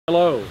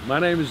Hello, my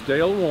name is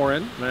Dale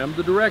Warren, and I am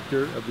the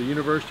director of the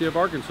University of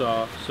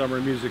Arkansas Summer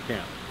Music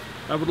Camp.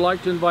 I would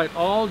like to invite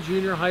all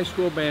junior high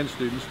school band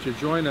students to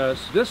join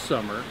us this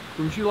summer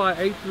from July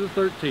 8th to the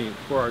 13th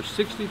for our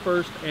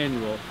 61st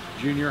annual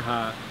Junior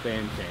High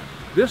Band Camp.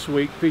 This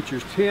week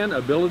features 10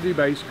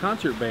 ability-based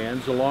concert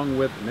bands along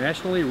with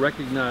nationally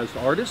recognized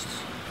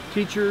artists,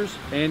 teachers,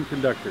 and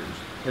conductors,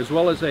 as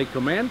well as a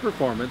command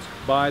performance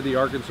by the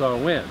Arkansas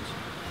Winds.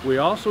 We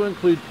also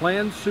include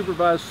planned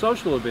supervised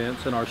social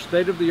events in our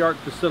state-of-the-art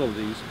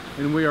facilities,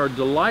 and we are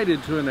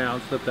delighted to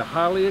announce that the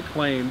highly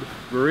acclaimed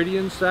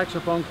Viridian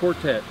Saxophone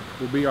Quartet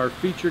will be our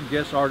featured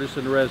guest artist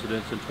in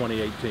residence in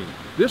 2018.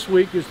 This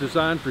week is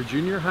designed for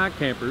junior high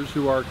campers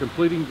who are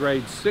completing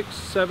grades 6,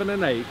 7,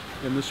 and 8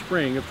 in the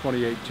spring of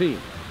 2018.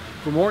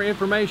 For more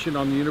information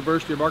on the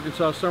University of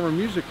Arkansas Summer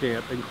Music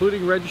Camp,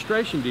 including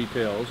registration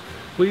details,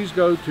 please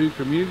go to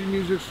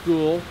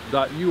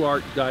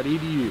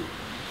communitymusicschool.uark.edu.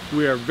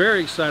 We are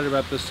very excited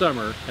about this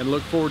summer and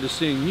look forward to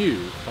seeing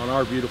you on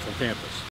our beautiful campus.